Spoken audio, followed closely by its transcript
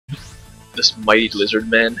this mighty lizard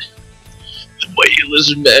man. The mighty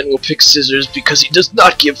lizard man will pick scissors because he does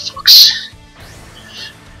not give fucks.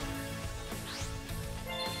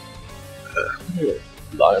 I'm gonna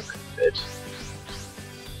lie on my bed.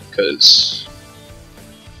 Because...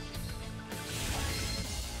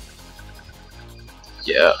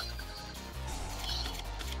 yeah.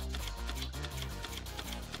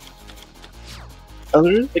 I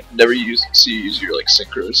literally like never see you use your like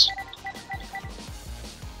synchros.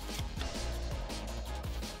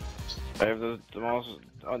 I have the most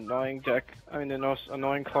annoying deck. I mean, the most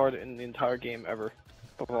annoying card in the entire game ever,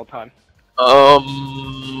 of all time.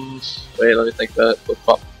 Wait, let me think that. Flip,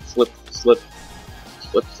 flop, flip, flip,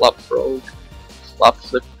 flip, flop, frog, flop,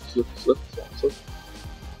 flip, flip, flip, flop, flip,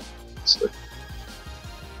 slip,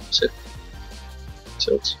 tip,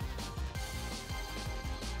 tilt.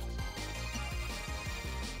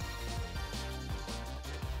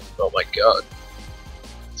 Oh my god.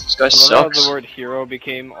 This guy sucks. The word hero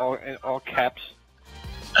became all caps.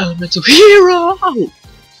 Elemental hero!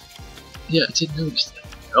 Yeah, I didn't notice that.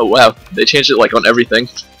 Oh wow, they changed it like on everything.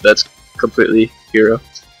 That's completely hero.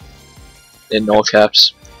 In all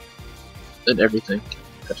caps. And everything.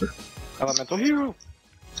 Ever. Elemental hero!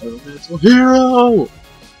 Elemental hero!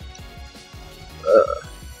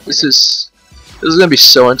 This is gonna be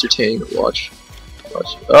so entertaining to watch.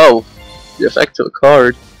 Oh! The effect of a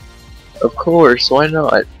card. Of course, why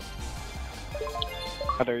not?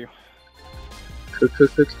 How dare you?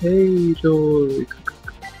 Potato.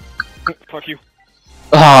 Fuck you.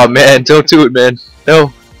 Ah man, don't do it, man.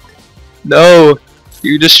 No. No!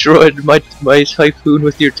 You destroyed my typhoon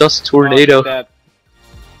with your dust tornado. Oh,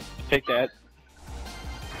 take that.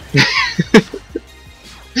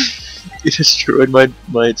 You destroyed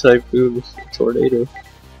my typhoon with a tornado.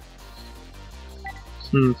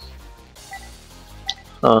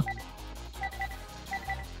 Huh.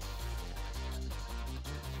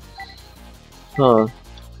 Huh.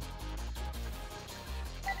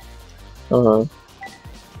 Huh.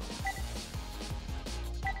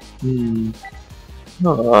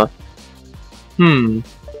 Huh.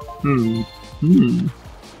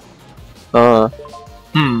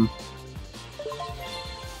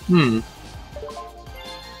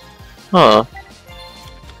 Huh.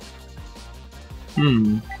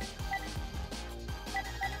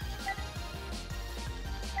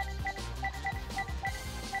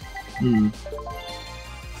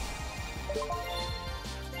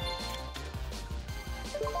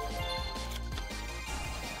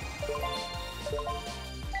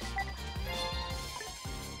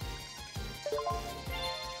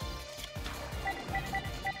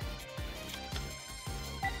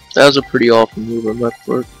 That was a pretty awful move on my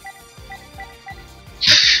part.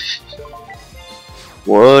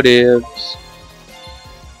 What ifs?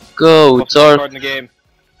 Go, What's the Darth. card in the game?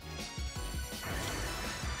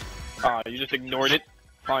 Ah, you just ignored it?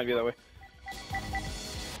 Fine, be that way.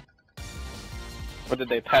 Or did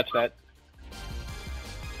they patch that?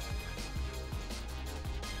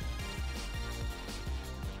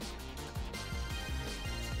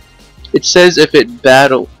 It says if it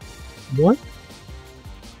battle. What?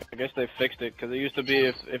 I guess they fixed it, because it used to be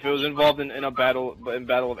if it was involved in a battle, but in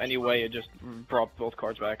battle of any way, it just brought both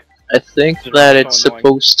cards back. I think that it's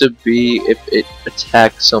supposed to be if it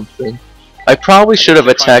attacks something. I probably should have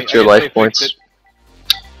attacked your life points.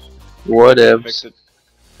 What ifs?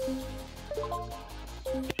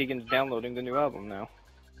 Tegan's downloading the new album now.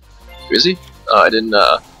 Is he? Oh, I didn't,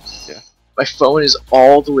 Yeah. My phone is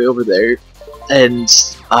all the way over there, and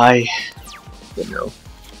you know,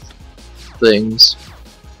 things.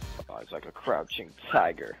 Oh, it's like a crouching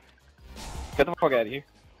tiger. Get the fuck out of here.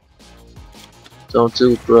 Don't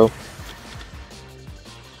do it, bro.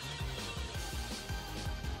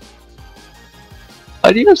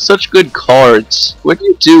 How do you have such good cards? What do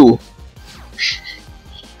you do?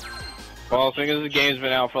 Well, the thing is, the game's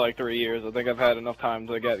been out for like 3 years. I think I've had enough time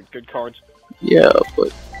to get good cards. Yeah,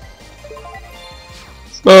 but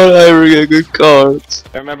it's not ever get good cards.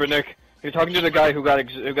 I remember, Nick, you're talking to the guy who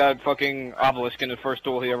got fucking Obelisk in the first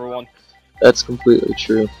duel he ever won. That's completely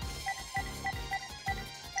true.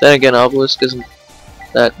 Then again, Obelisk isn't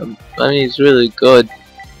that. I mean, he's really good,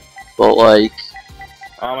 but like.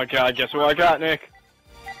 Oh my god! Guess what I got, Nick?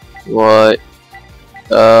 What?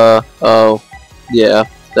 Oh, yeah,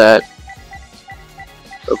 that.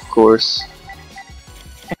 Of course.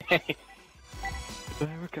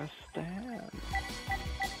 America stand.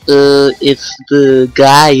 It's the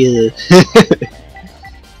Gaia.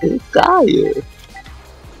 It's Gaia.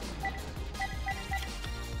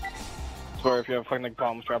 Sorry if you have fucking like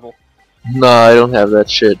bombs travel. Nah, I don't have that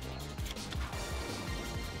shit.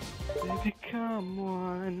 Baby, come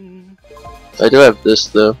on. I do have this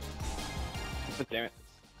though. But damn it.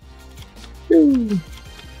 Whew.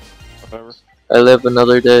 Whatever. I live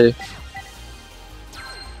another day.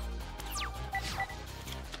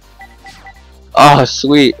 Ah,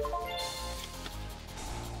 sweet.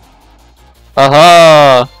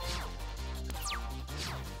 Aha!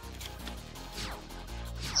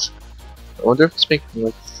 I wonder if it's making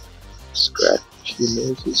like scratchy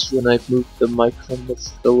noises when I move the mic from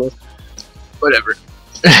the left. Whatever.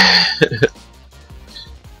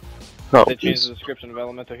 Oh, They changed the description of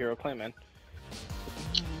Elemental Hero Claim, man.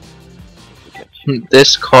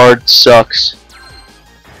 this card sucks.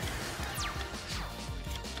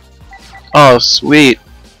 Oh, sweet.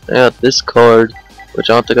 I got this card, which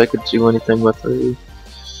I don't think I could do anything with really.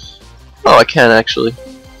 Oh, I can actually.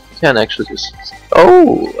 I can actually just.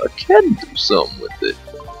 Oh, I can do something with it.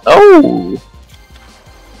 Oh!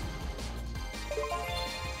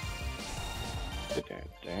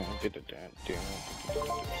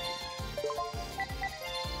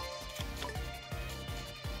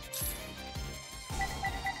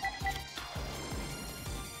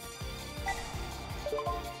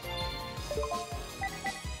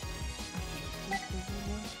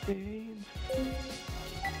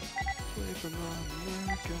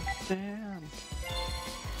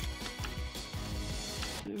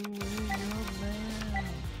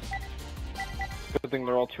 Good thing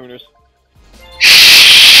they're all tuners.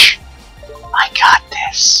 Shh! I got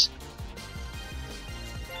this.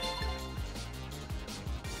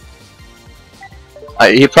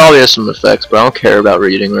 He probably has some effects, but I don't care about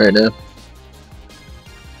reading right now.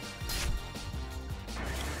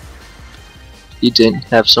 He didn't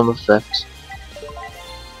have some effects.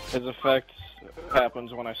 His effect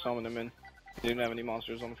happens when I summon him in. He didn't have any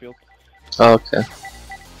monsters on the field. Oh, okay.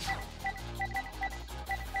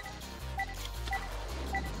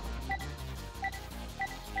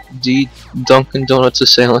 D. Dunkin' Donuts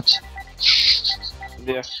assailant.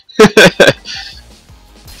 Yeah.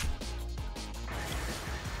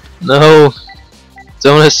 No!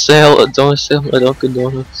 Don't assail my Dunkin'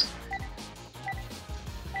 Donuts.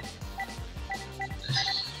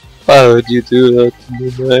 Why would you do that to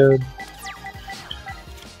me, man?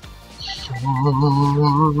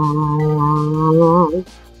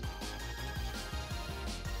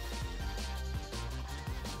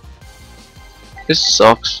 This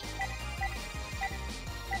sucks.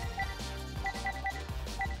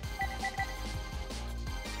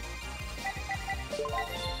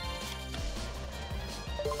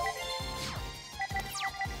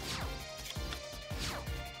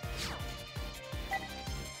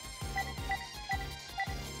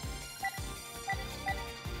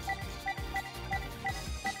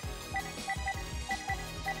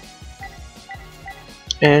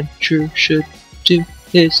 Andrew should do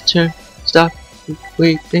his turn. Stop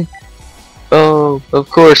waiting. Oh, of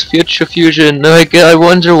course, Future Fusion. I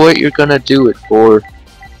wonder what you're gonna do it for.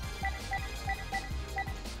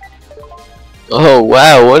 Oh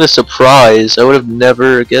wow, what a surprise! I would have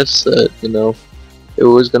never guessed that. You know, it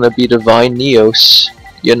was gonna be Divine Neos.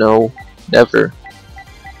 You know, never,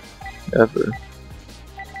 ever.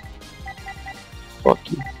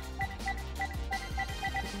 Fuck you.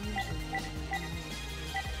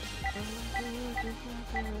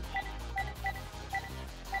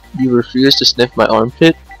 You refuse to sniff my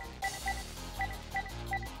armpit?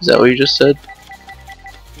 Is that what you just said?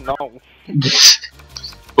 No.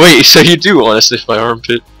 Wait, so you do want to sniff my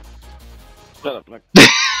armpit? Shut up, Nick.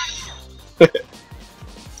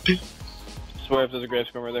 Swear if there's a grave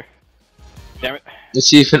screamer there. Damn it.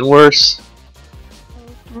 It's even worse.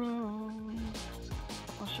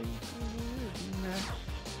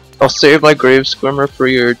 I'll save my grave scrimmer for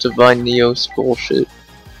your Divine Neos bullshit.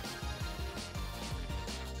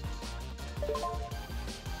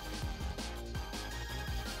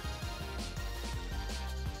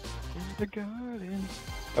 The garden.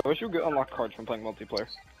 I wish you could unlock cards from playing multiplayer.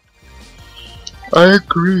 I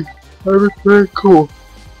agree. That was very cool.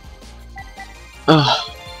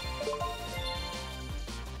 Ugh.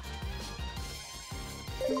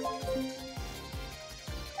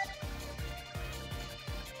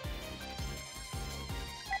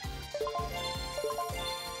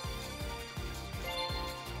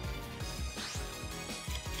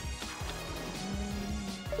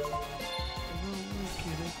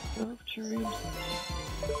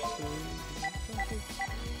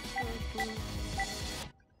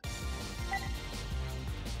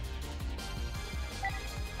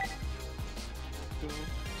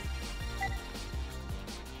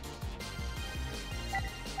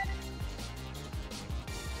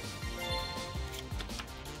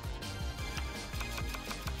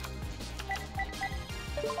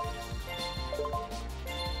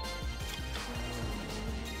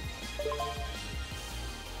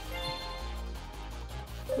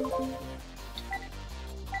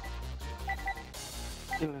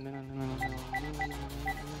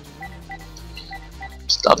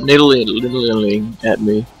 Stop niddling at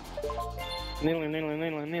me.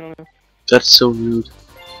 That's so rude.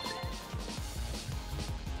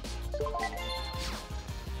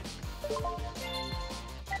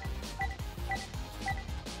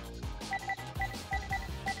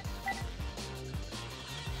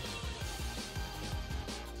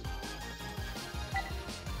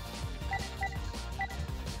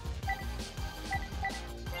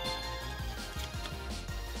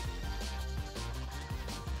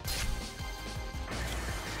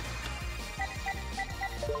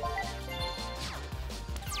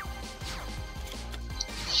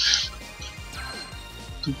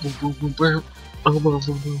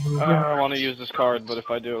 I want to use this card, but if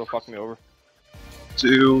I do, it'll fuck me over.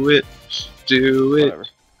 Do it. Do it. Whatever.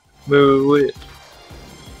 Move it.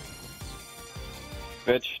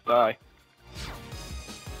 Bitch, die.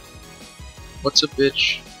 What's a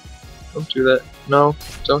bitch? Don't do that. No.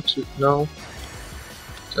 Don't do. No.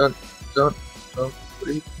 Don't.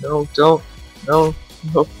 Please. No. Don't. No.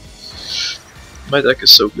 No. My deck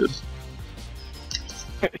is so good.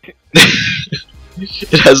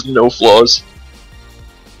 It has no flaws.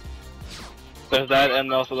 There's that,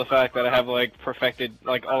 and also the fact that I have like perfected,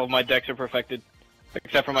 like all of my decks are perfected,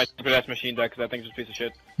 except for my stupid ass machine deck, because that thing's just a piece of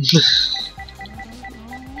shit.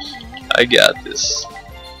 I got this.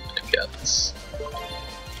 I got this.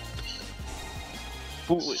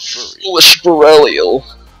 Foolish Borrelial.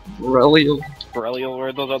 Borrelial,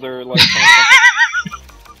 where those other like.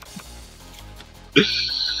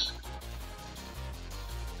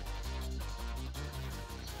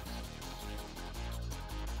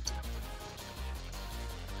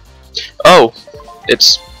 Oh,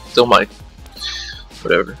 it's still mine.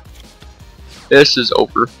 Whatever. This is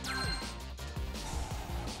over.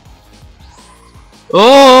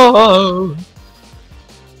 Oh!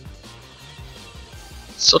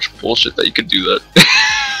 Such bullshit that you could do that.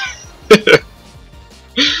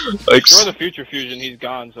 Like, Destroy the future fusion, he's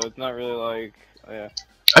gone, so it's not really like, yeah.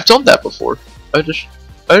 I've done that before. I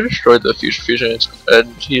destroyed the future fusion,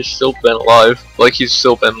 and he's still been alive. Like, he's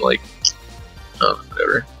still been like,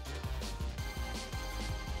 whatever.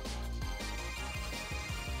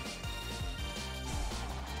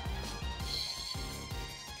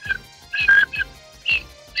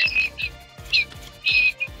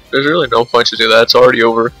 There's really no point to do that, it's already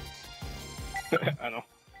over. I know.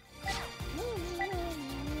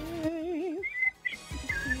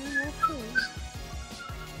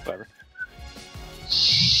 Whatever.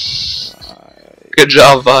 Good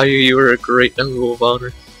job, Vayu, you were a great Member of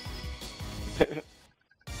Honor.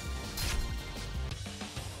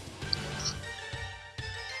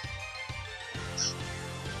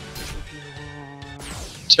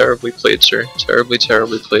 Terribly played, sir. Terribly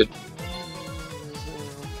played.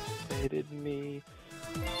 Me.